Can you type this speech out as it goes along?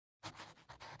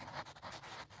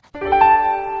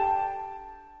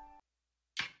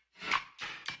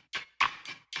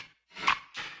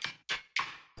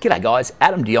G'day guys,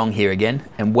 Adam de Jong here again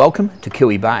and welcome to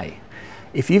Cooey Bay.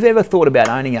 If you've ever thought about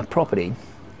owning a property,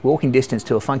 walking distance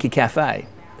to a funky cafe,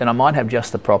 then I might have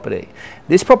just the property.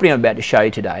 This property I'm about to show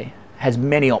you today has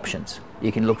many options.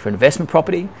 You can look for investment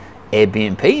property,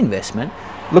 Airbnb investment,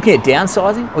 looking at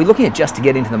downsizing, or you're looking at just to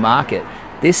get into the market.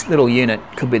 This little unit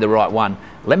could be the right one.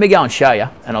 Let me go and show you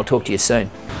and I'll talk to you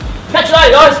soon. Catch you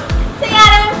later guys! See you,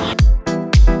 Adam!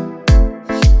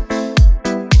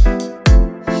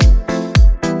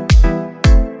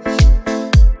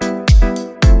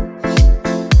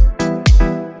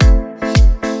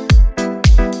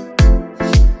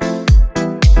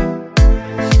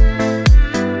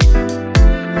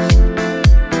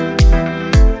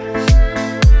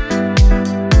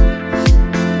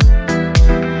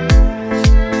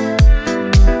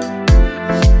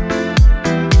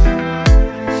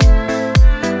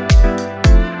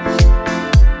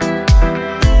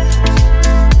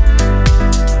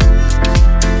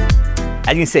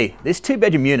 As you can see, this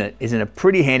 2-bedroom unit is in a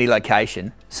pretty handy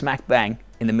location, smack bang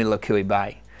in the middle of Cooey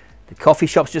Bay. The coffee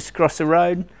shop's just across the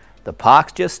road, the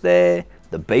park's just there,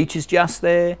 the beach is just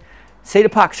there. Cedar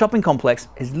Park Shopping Complex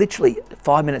is literally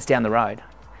 5 minutes down the road.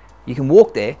 You can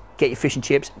walk there, get your fish and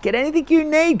chips, get anything you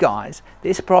need, guys.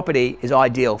 This property is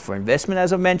ideal for investment,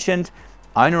 as I've mentioned,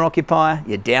 owner-occupier,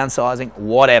 you're downsizing,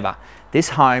 whatever. This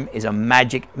home is a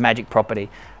magic property.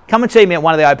 Come and see me at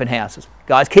one of the open houses.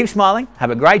 Guys, keep smiling, have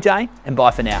a great day, and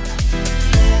bye for now.